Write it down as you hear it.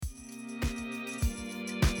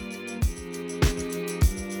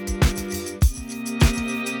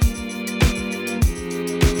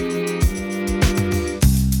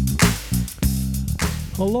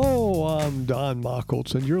Hello, I'm Don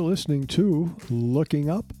Machholz, and you're listening to Looking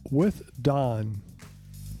Up with Don.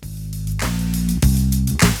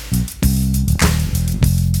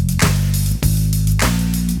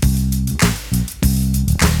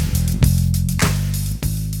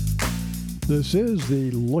 This is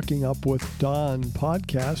the Looking Up with Don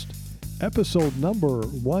podcast, episode number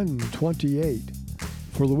 128,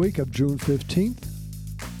 for the week of June 15th,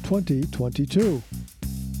 2022.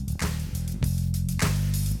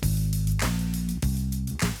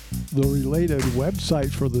 The related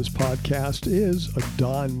website for this podcast is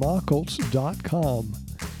donmachholz.com.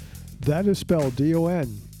 That is spelled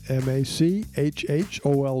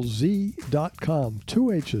DONMACHHOLZ.com.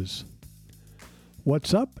 2 H's.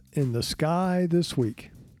 What's up in the sky this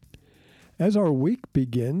week? As our week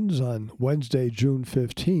begins on Wednesday, June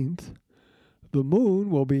 15th, the moon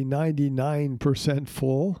will be 99%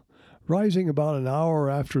 full, rising about an hour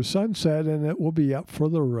after sunset, and it will be up for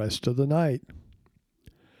the rest of the night.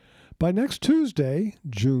 By next Tuesday,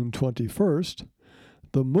 June 21st,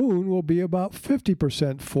 the moon will be about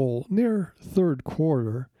 50% full, near third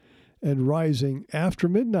quarter, and rising after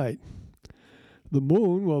midnight. The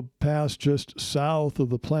moon will pass just south of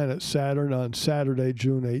the planet Saturn on Saturday,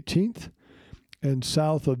 June 18th, and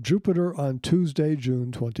south of Jupiter on Tuesday,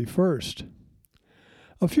 June 21st.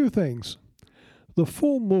 A few things. The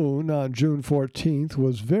full moon on June 14th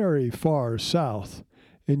was very far south,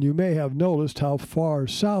 and you may have noticed how far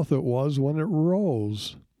south it was when it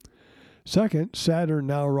rose. Second, Saturn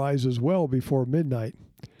now rises well before midnight.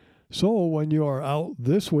 So when you are out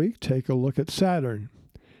this week, take a look at Saturn.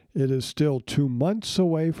 It is still 2 months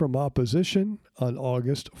away from opposition on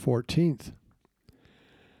August 14th.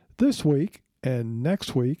 This week and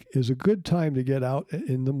next week is a good time to get out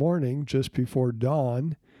in the morning just before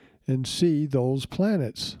dawn and see those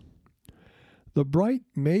planets. The bright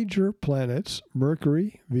major planets,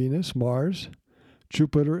 Mercury, Venus, Mars,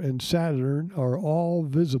 Jupiter, and Saturn, are all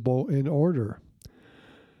visible in order.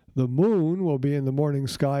 The moon will be in the morning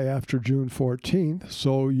sky after June 14th,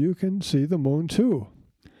 so you can see the moon too.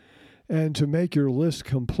 And to make your list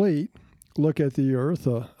complete, look at the Earth,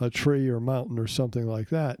 a tree or mountain or something like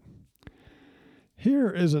that. Here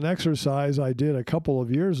is an exercise I did a couple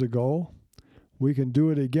of years ago. We can do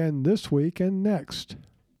it again this week and next.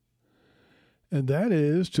 And that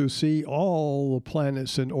is to see all the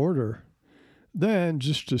planets in order. Then,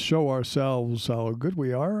 just to show ourselves how good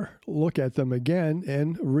we are, look at them again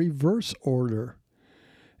in reverse order.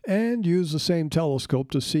 And use the same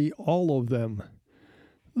telescope to see all of them.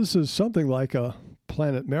 This is something like a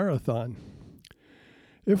planet marathon.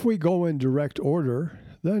 If we go in direct order,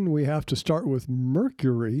 then we have to start with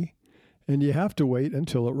Mercury, and you have to wait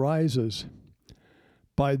until it rises.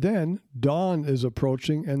 By then, dawn is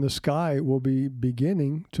approaching and the sky will be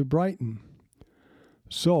beginning to brighten.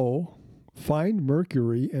 So, find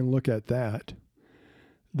Mercury and look at that.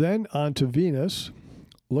 Then on to Venus.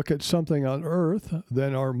 Look at something on Earth,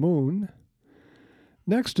 then our moon.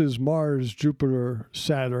 Next is Mars, Jupiter,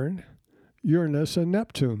 Saturn, Uranus, and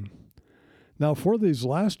Neptune. Now for these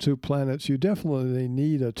last 2 planets, you definitely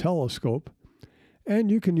need a telescope,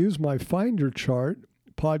 and you can use my Finder chart,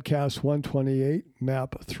 Podcast 128,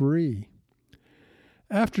 Map 3.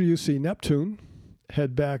 After you see Neptune,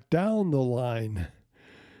 head back down the line.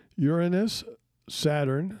 Uranus,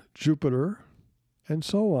 Saturn, Jupiter, and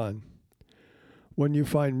so on. When you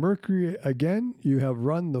find Mercury again, you have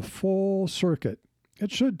run the full circuit.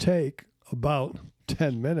 It should take about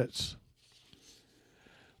 10 minutes.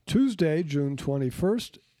 Tuesday, June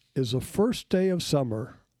 21st, is the first day of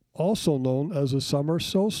summer, also known as a summer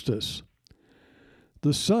solstice.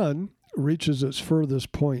 The sun reaches its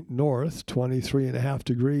furthest point north, 23.5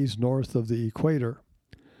 degrees north of the equator.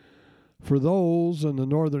 For those in the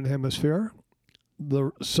northern hemisphere, the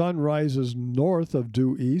sun rises north of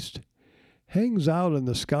due east, hangs out in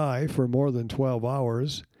the sky for more than 12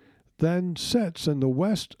 hours, then sets in the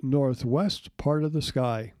west-northwest part of the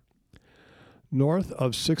sky. North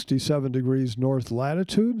of 67 degrees north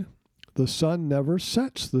latitude, the sun never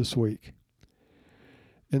sets this week.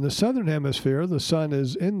 In the southern hemisphere, the sun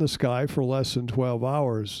is in the sky for less than 12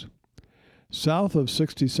 hours. South of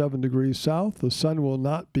 67 degrees south, the sun will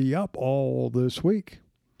not be up all this week.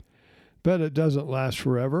 But it doesn't last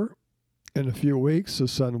forever. In a few weeks, the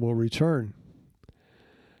sun will return.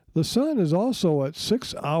 The sun is also at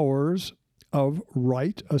 6 hours of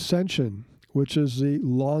right ascension, which is the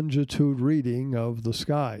longitude reading of the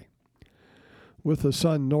sky. With the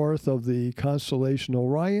sun north of the constellation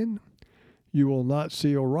Orion, you will not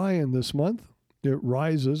see Orion this month. It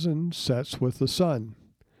rises and sets with the sun.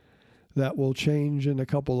 That will change in a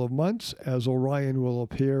couple of months as Orion will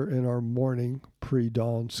appear in our morning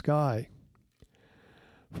pre-dawn sky.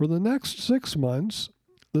 For the next 6 months,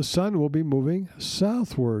 the sun will be moving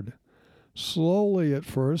southward, slowly at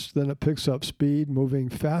first, then it picks up speed, moving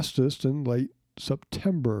fastest in late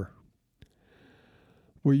September.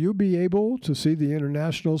 Will you be able to see the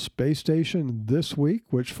International Space Station this week,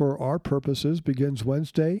 which for our purposes begins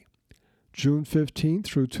Wednesday, June 15th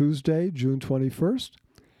through Tuesday, June 21st?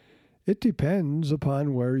 It depends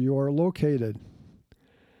upon where you are located.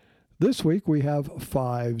 This week we have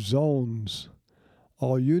 5 zones.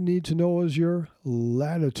 All you need to know is your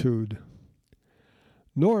latitude.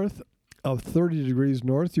 North of 30 degrees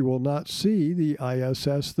north, you will not see the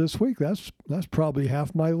ISS this week. That's probably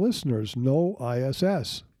half my listeners. No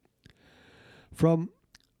ISS. From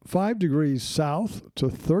 5 degrees south to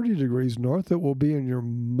 30 degrees north, it will be in your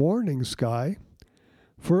morning sky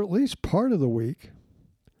for at least part of the week.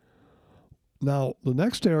 Now, the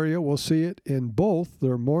next area will see it in both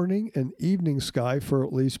their morning and evening sky for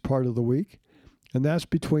at least part of the week, and that's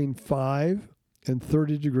between 5 and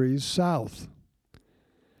 30 degrees south.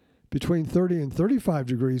 Between 30 and 35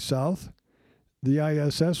 degrees south, the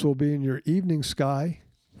ISS will be in your evening sky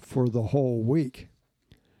for the whole week.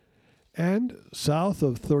 And south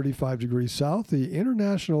of 35 degrees south, the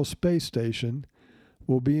International Space Station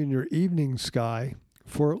will be in your evening sky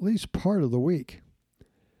for at least part of the week.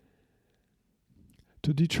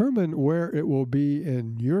 To determine where it will be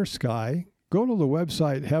in your sky, go to the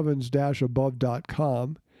website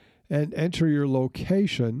heavens-above.com and enter your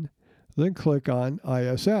location, then click on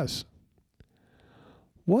ISS.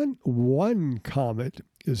 One comet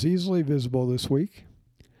is easily visible this week,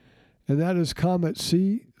 and that is Comet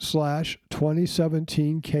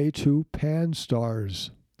C/2017 K2 Pan-STARRS.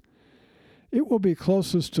 It will be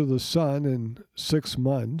closest to the Sun in 6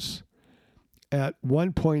 months at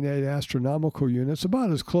 1.8 astronomical units, about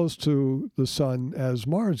as close to the Sun as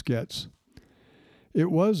Mars gets. It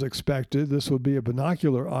was expected this would be a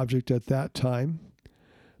binocular object at that time,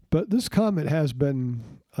 but this comet has been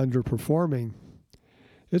underperforming.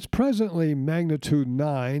 It's presently magnitude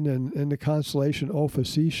 9 and in the constellation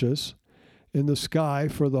Ophiuchus in the sky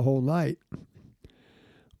for the whole night.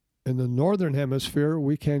 In the northern hemisphere,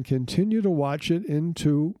 we can continue to watch it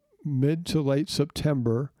into mid to late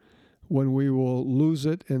September, when we will lose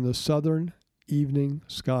it in the southern evening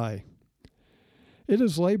sky. It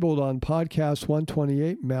is labeled on Podcast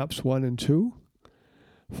 128, Maps 1 and 2.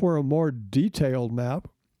 For a more detailed map,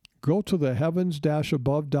 go to the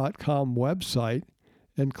heavens-above.com website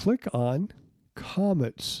and click on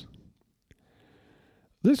Comets.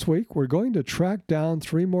 This week, we're going to track down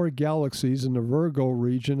 3 more galaxies in the Virgo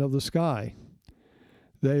region of the sky.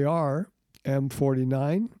 They are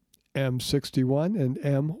M49, M61, and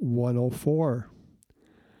M104.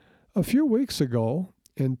 A few weeks ago,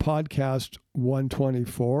 in podcast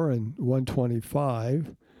 124 and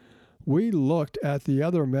 125, we looked at the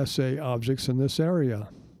other Messier objects in this area.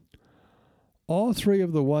 All 3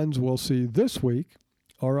 of the ones we'll see this week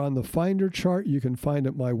are on the Finder chart you can find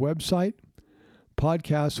at my website,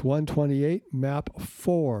 Podcast 128, Map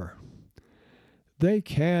 4. They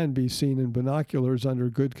can be seen in binoculars under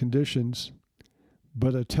good conditions,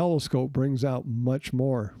 but a telescope brings out much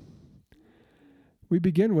more. We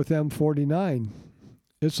begin with M49.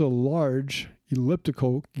 It's a large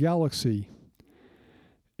elliptical galaxy.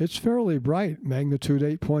 It's fairly bright, magnitude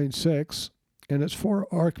 8.6, and it's 4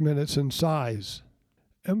 arc minutes in size.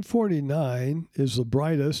 M49 is the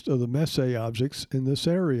brightest of the Messier objects in this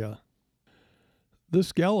area.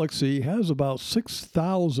 This galaxy has about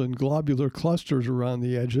 6,000 globular clusters around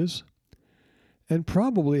the edges and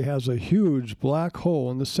probably has a huge black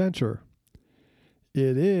hole in the center.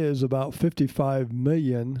 It is about 55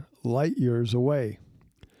 million light years away.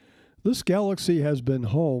 This galaxy has been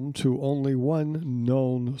home to only one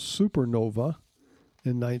known supernova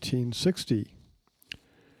in 1960.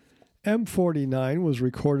 M49 was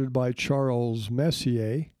recorded by Charles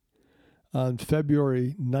Messier on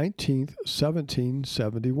February 19,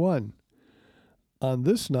 1771. On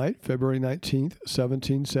this night, February 19,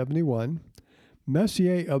 1771,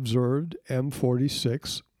 Messier observed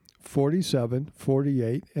M46, 47,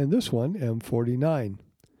 48, and this one, M49.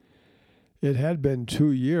 It had been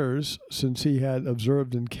 2 years since he had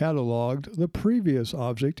observed and cataloged the previous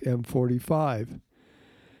object, M45.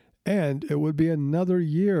 And it would be another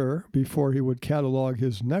year before he would catalog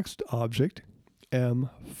his next object,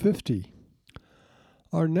 M50.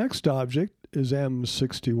 Our next object is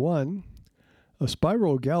M61, a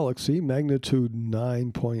spiral galaxy magnitude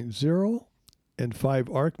 9.0 and 5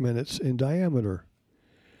 arc minutes in diameter.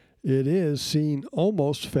 It is seen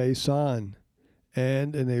almost face on.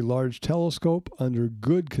 and in a large telescope under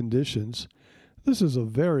good conditions, this is a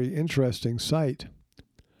very interesting sight.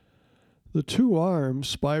 The two arms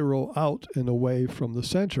spiral out and away from the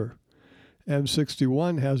center.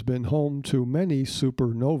 M61 has been home to many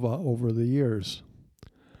supernovae over the years.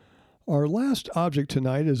 Our last object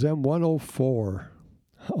tonight is M104,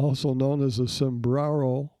 also known as the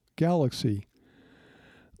Sombrero Galaxy.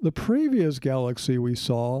 The previous galaxy we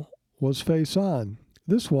saw was face-on.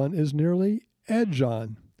 This one is nearly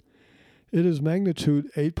edge-on. It is magnitude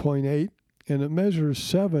 8.8 and it measures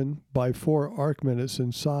 7 by 4 arc minutes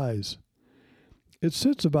in size. It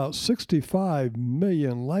sits about 65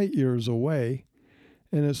 million light years away,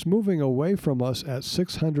 and it's moving away from us at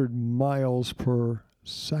 600 miles per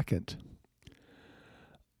second.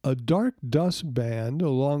 A dark dust band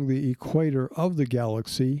along the equator of the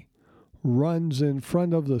galaxy runs in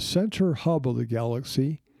front of the center hub of the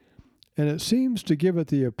galaxy, and it seems to give it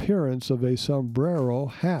the appearance of a sombrero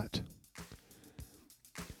hat.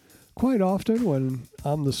 Quite often when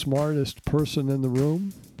I'm the smartest person in the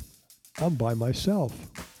room, I'm by myself.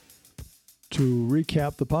 To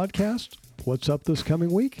recap the podcast, what's up this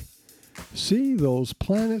coming week? See those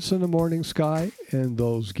planets in the morning sky and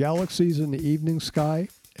those galaxies in the evening sky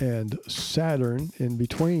and Saturn in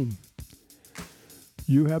between.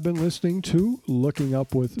 You have been listening to Looking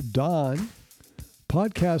Up with Don,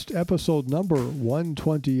 podcast episode number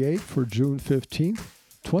 128 for June 15th,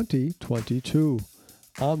 2022.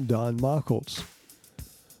 I'm Don Machholz.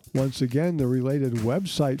 Once again, the related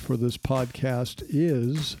website for this podcast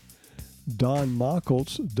is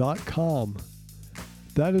donmachholz.com.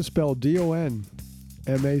 That is spelled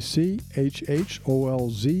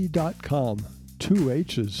DONMACHHOLZ.com. 2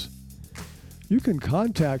 H's. You can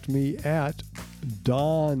contact me at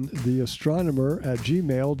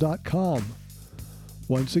dontheastronomer@gmail.com.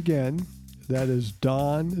 Once again, that is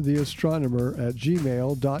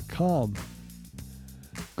dontheastronomer@gmail.com.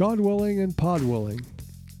 God willing and pod willing,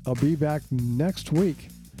 I'll be back next week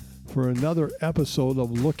for another episode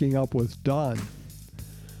of Looking Up with Don.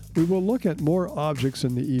 We will look at more objects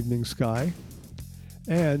in the evening sky,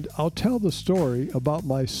 and I'll tell the story about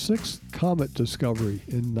my 6th comet discovery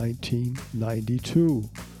in 1992.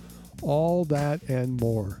 All that and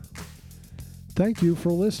more. Thank you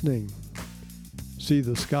for listening. See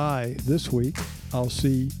the sky this week. I'll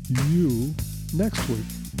see you next week.